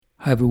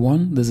Hi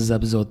everyone, this is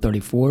episode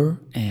 34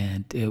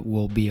 and it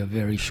will be a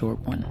very short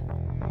one.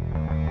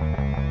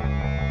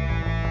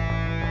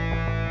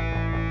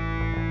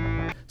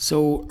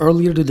 So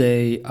earlier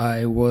today,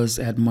 I was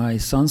at my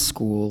son's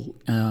school.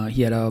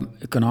 He had a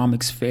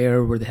economics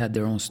fair where they had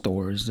their own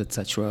stores,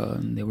 etc.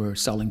 And they were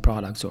selling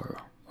products or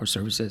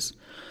services.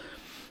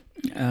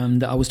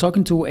 And I was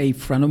talking to a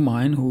friend of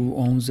mine who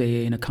owns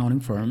an accounting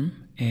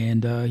firm,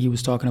 and he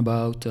was talking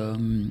about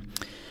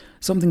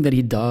something that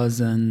he does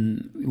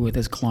and with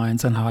his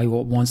clients and how he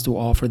wants to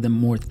offer them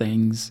more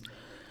things,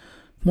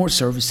 more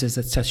services,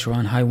 etc.,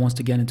 and how he wants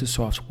to get into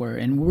software.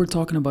 And we were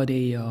talking about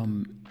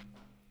an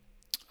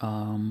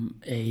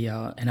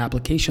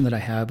application that I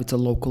have. It's a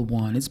local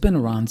one. It's been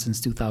around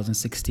since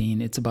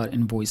 2016. It's about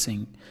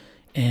invoicing.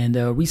 And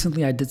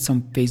recently, I did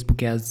some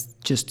Facebook ads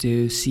just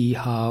to see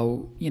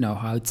how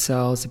it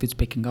sells, if it's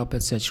picking up,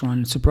 etc.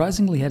 And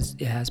surprisingly,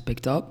 it has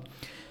picked up.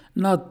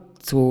 Not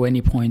to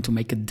any point to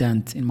make a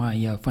dent in my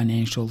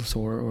financials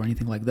or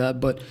anything like that,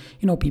 but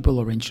people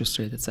are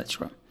interested,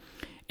 etc.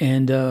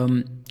 And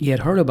he had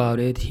heard about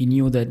it. He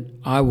knew that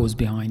I was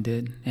behind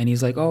it, and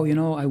he's like, "Oh,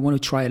 I want to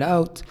try it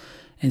out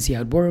and see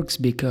how it works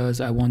because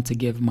I want to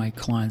give my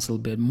clients a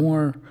little bit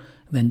more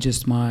than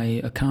just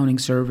my accounting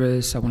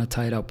service. I want to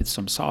tie it up with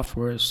some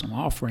software, some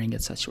offering,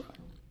 etc."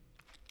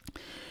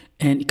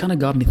 And it kind of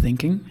got me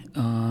thinking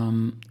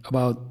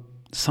about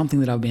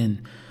something that I've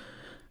been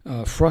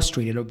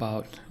frustrated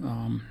about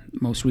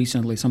most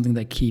recently, something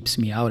that keeps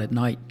me out at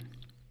night,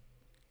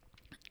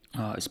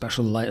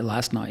 especially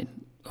last night.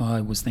 I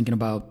was thinking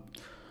about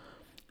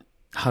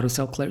how to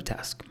sell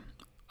ClearTask.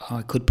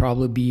 It could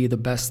probably be the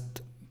best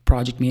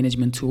project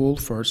management tool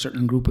for a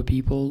certain group of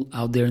people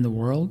out there in the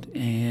world,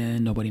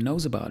 and nobody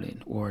knows about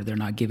it, or they're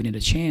not giving it a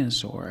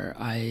chance, or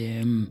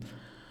I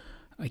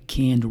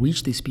can't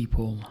reach these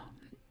people.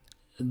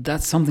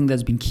 That's something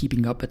that's been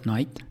keeping me up at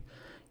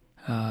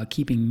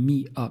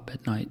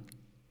night,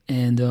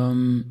 and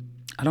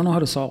I don't know how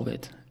to solve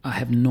it. I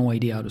have no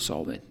idea how to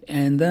solve it.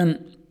 And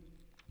then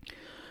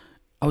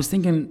I was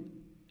thinking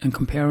and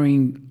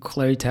comparing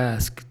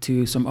ClearTask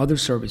to some other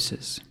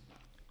services,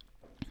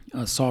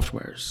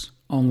 softwares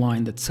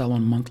online that sell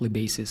on a monthly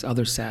basis,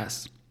 other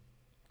SaaS.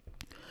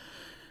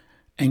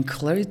 And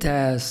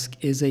ClearTask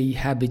is a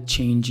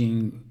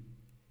habit-changing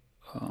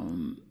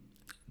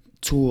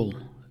tool,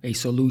 a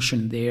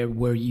solution there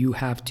where you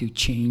have to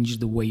change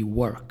the way you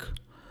work.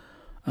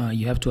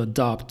 You have to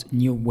adopt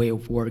new way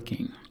of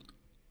working.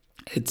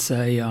 It's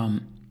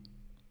I'm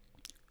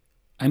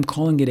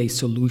calling it a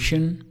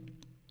solution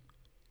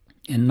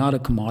and not a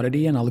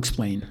commodity, and I'll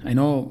explain. I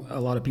know a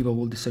lot of people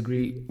will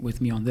disagree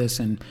with me on this,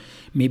 and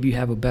maybe you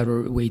have a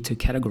better way to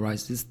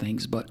categorize these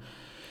things, but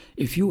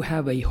if you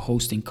have a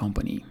hosting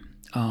company,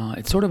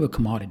 it's sort of a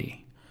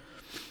commodity.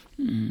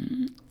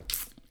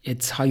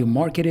 It's how you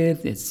market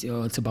it.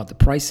 It's about the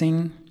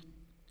pricing.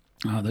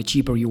 The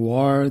cheaper you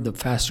are, the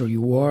faster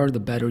you are, the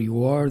better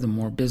you are, the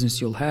more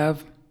business you'll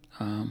have,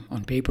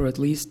 on paper at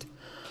least.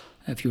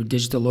 If you're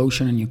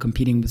DigitalOcean and you're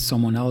competing with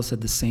someone else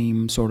at the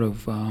same sort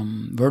of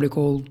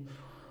vertical,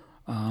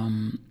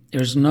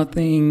 there's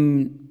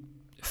nothing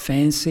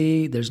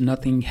fancy. There's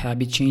nothing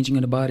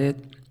habit-changing about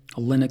it.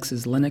 Linux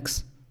is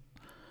Linux.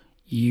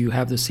 You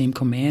have the same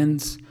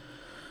commands.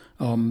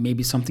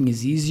 Maybe something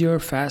is easier,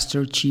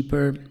 faster,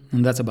 cheaper,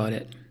 and that's about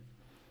it.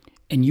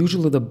 And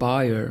usually the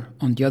buyer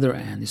on the other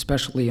end,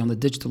 especially on the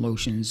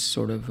DigitalOcean's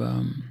sort of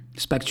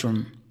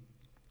spectrum,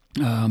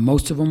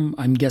 most of them,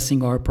 I'm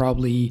guessing, are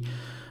probably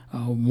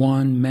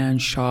one-man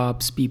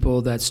shops,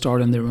 people that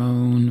start on their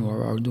own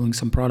or are doing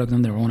some product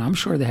on their own. I'm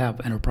sure they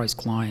have enterprise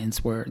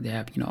clients where they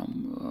have,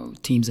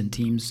 teams and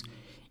teams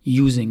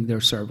using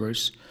their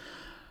servers.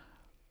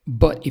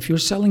 But if you're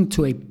selling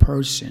to a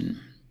person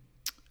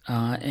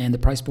and the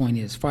price point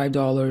is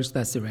 $5,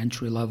 that's their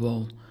entry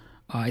level,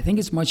 I think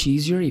it's much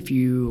easier if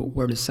you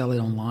were to sell it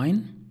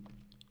online.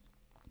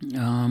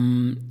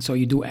 So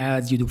you do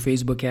ads, you do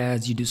Facebook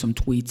ads, you do some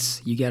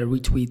tweets, you get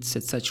retweets,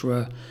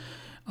 etc.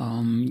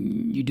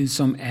 You do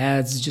some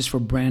ads just for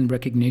brand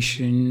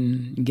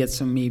recognition, you get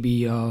some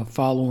maybe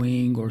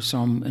following or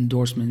some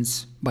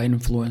endorsements by an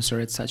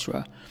influencer,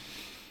 etc.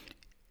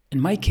 In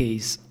my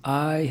case,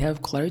 I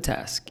have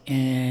ClearTask,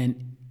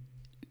 and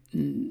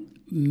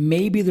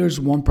maybe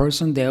there's one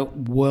person that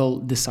will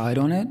decide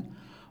on it,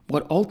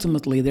 but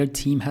ultimately their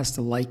team has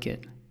to like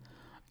it.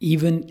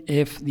 Even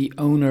if the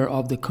owner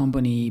of the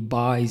company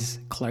buys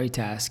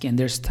ClearTask and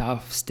their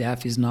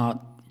staff is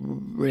not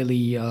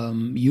really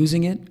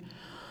using it,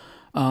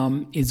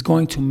 it's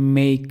going to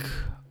make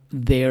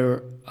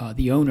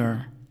the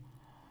owner,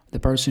 the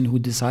person who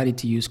decided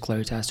to use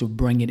ClearTask, to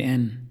bring it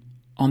in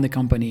on the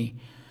company.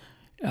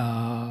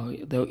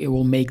 It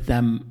will make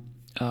them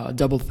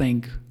double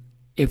think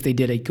if they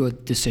did a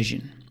good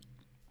decision.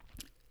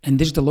 In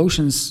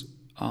DigitalOcean's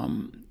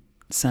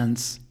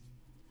sense,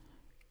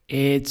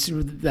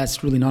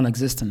 that's really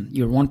non-existent.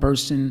 You're one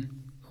person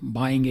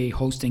buying a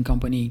hosting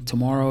company.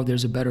 Tomorrow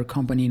there's a better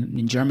company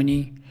in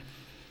Germany,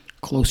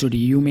 closer to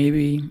you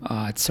maybe.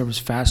 It serves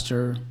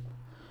faster,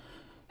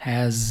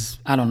 has,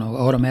 I don't know,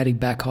 automatic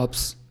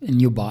backups,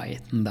 and you buy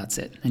it, and that's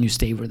it, and you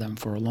stay with them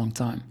for a long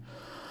time.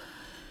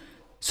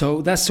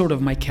 So that's sort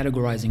of my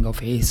categorizing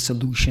of a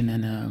solution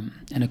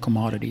and a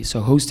commodity.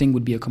 So hosting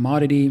would be a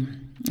commodity.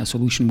 A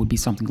solution would be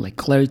something like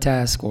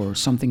Claritask, or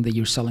something that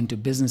you're selling to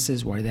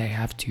businesses where they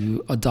have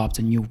to adopt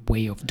a new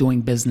way of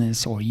doing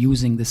business or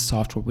using this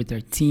software with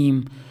their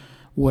team,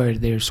 where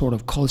their sort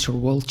of culture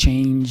will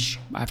change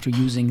after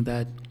using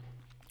that,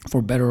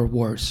 for better or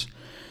worse.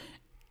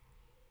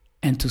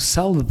 And to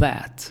sell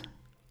that,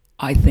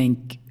 I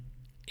think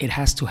it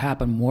has to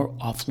happen more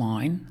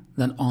offline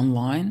than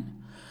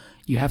online.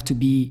 You have to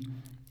be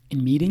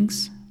in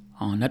meetings,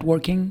 on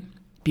networking,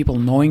 people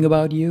knowing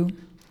about you.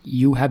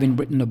 You haven't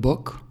written a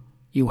book.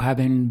 You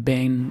haven't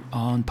been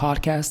on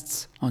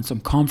podcasts, on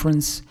some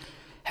conference,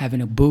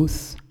 having a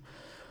booth.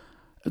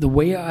 The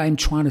way I'm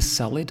trying to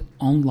sell it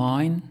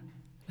online,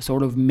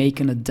 sort of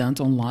making a dent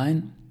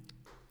online,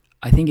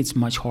 I think it's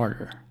much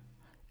harder.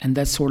 And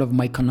that's sort of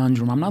my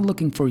conundrum. I'm not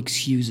looking for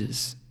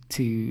excuses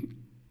to,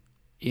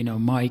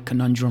 my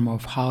conundrum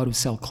of how to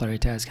sell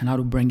Claritask and how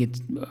to bring it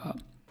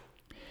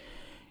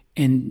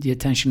in the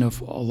attention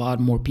of a lot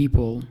more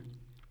people.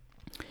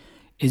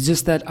 It's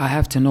just that I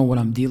have to know what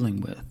I'm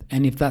dealing with.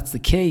 And if that's the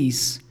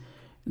case,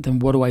 then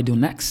what do I do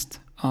next?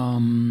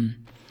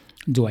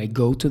 Do I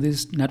go to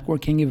these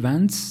networking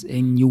events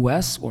in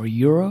US or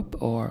Europe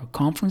or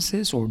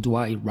conferences, or do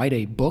I write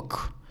a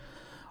book,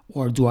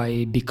 or do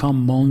I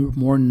become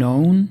more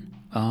known?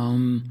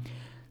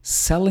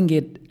 Selling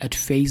it at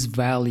face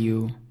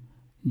value,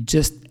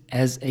 just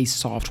as a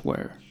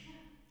software,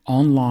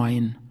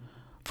 online,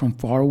 from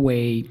far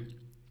away,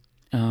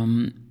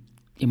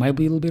 it might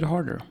be a little bit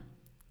harder.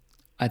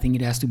 I think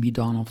it has to be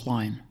done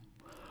offline.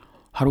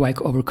 How do I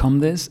overcome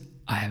this?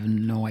 I have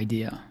no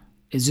idea.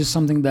 It's just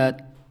something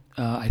that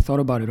I thought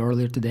about it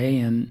earlier today,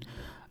 and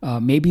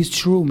maybe it's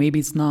true, maybe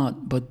it's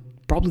not, but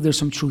probably there's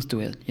some truth to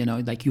it.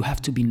 Like, you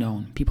have to be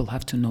known. People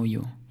have to know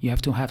you. You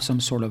have to have some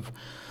sort of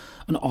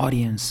an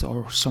audience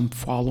or some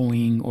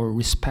following or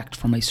respect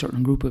from a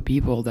certain group of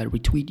people that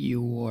retweet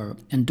you or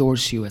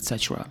endorse you,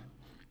 etc.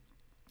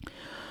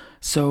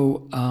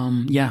 So,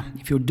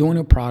 if you're doing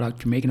a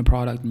product, you're making a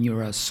product, and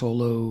you're a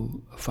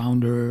solo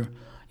founder,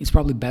 it's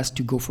probably best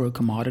to go for a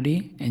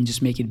commodity and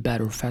just make it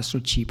better, faster,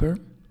 cheaper,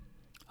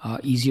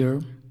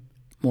 easier,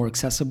 more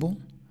accessible,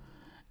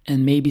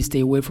 and maybe stay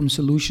away from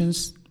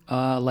solutions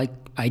like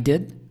I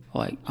did.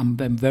 Like, I'm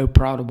very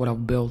proud of what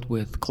I've built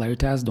with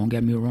Claritask. Don't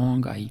get me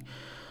wrong.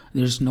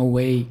 There's no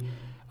way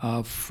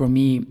for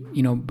me,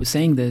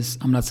 saying this,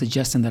 I'm not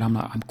suggesting that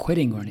I'm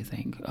quitting or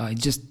anything.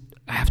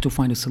 I have to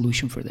find a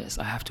solution for this.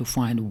 I have to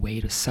find a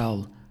way to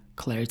sell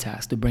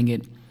Claritask, to bring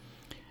it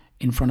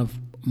in front of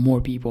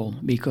more people,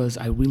 because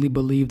I really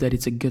believe that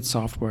it's a good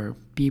software.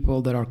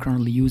 People that are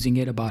currently using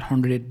it, about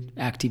 100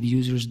 active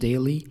users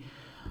daily,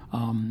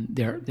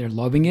 they're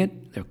loving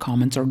it. Their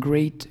comments are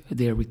great.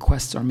 Their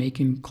requests are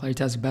making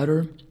Claritask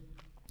better.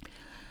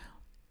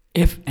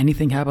 If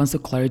anything happens to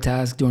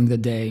Claritask during the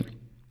day,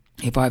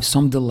 if I have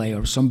some delay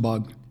or some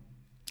bug,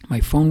 my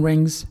phone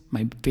rings,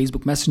 my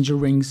Facebook Messenger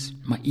rings,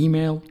 my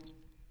email,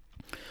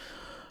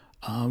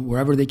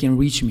 wherever they can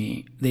reach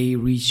me, they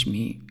reach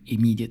me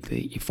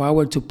immediately. If I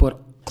were to put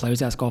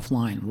Claritask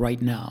offline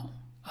right now,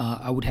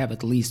 I would have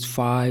at least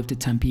 5 to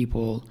 10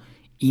 people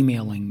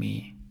emailing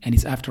me, and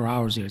it's after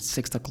hours here, it's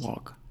 6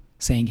 o'clock,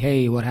 saying,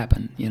 hey, what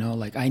happened?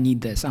 I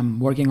need this. I'm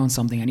working on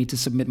something. I need to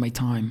submit my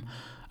time.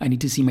 I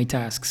need to see my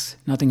tasks.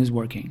 Nothing is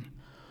working.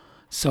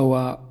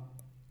 So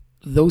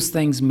those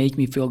things make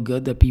me feel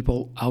good that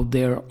people out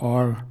there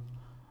are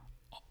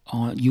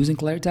using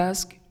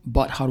Claritask,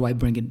 but how do I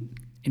bring it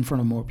in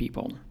front of more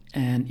people?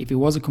 And if it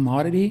was a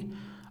commodity,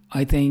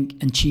 I think,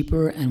 and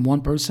cheaper, and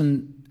one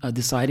person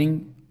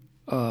deciding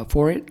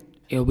for it,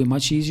 it'll be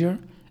much easier.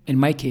 In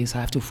my case, I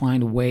have to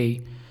find a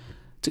way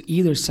to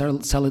either sell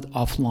it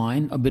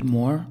offline a bit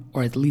more,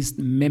 or at least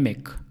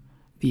mimic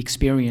the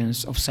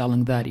experience of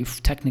selling that,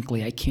 if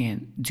technically I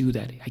can't do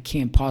that. I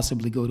can't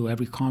possibly go to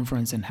every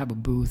conference and have a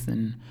booth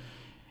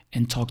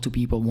and talk to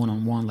people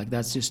one-on-one. Like,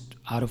 that's just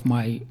out of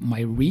my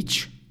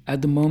reach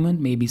at the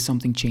moment. Maybe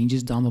something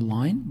changes down the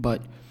line,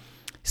 but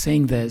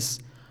saying this,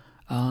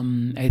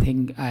 I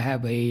think I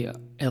have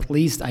at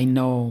least I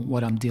know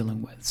what I'm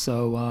dealing with.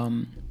 So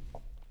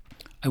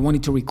I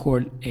wanted to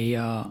record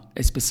a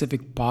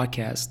specific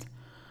podcast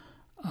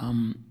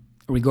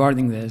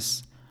regarding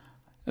this,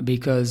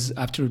 because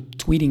after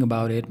tweeting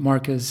about it,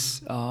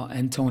 Marcus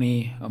and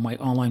Tony, my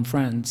online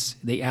friends,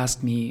 they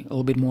asked me a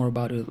little bit more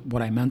about it,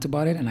 what I meant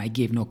about it, and I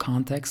gave no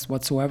context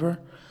whatsoever.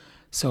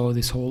 So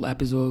this whole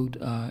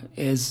episode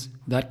is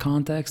that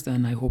context,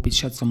 and I hope it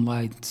sheds some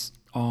light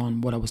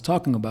on what I was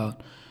talking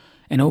about.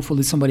 And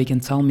hopefully somebody can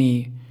tell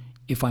me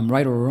if I'm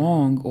right or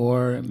wrong,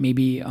 or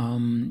maybe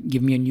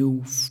give me a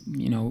new,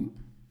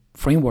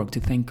 framework to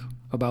think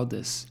about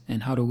this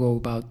and how to go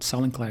about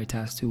selling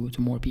Claritask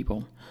to more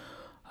people.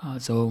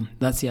 So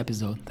that's the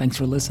episode. Thanks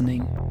for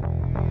listening.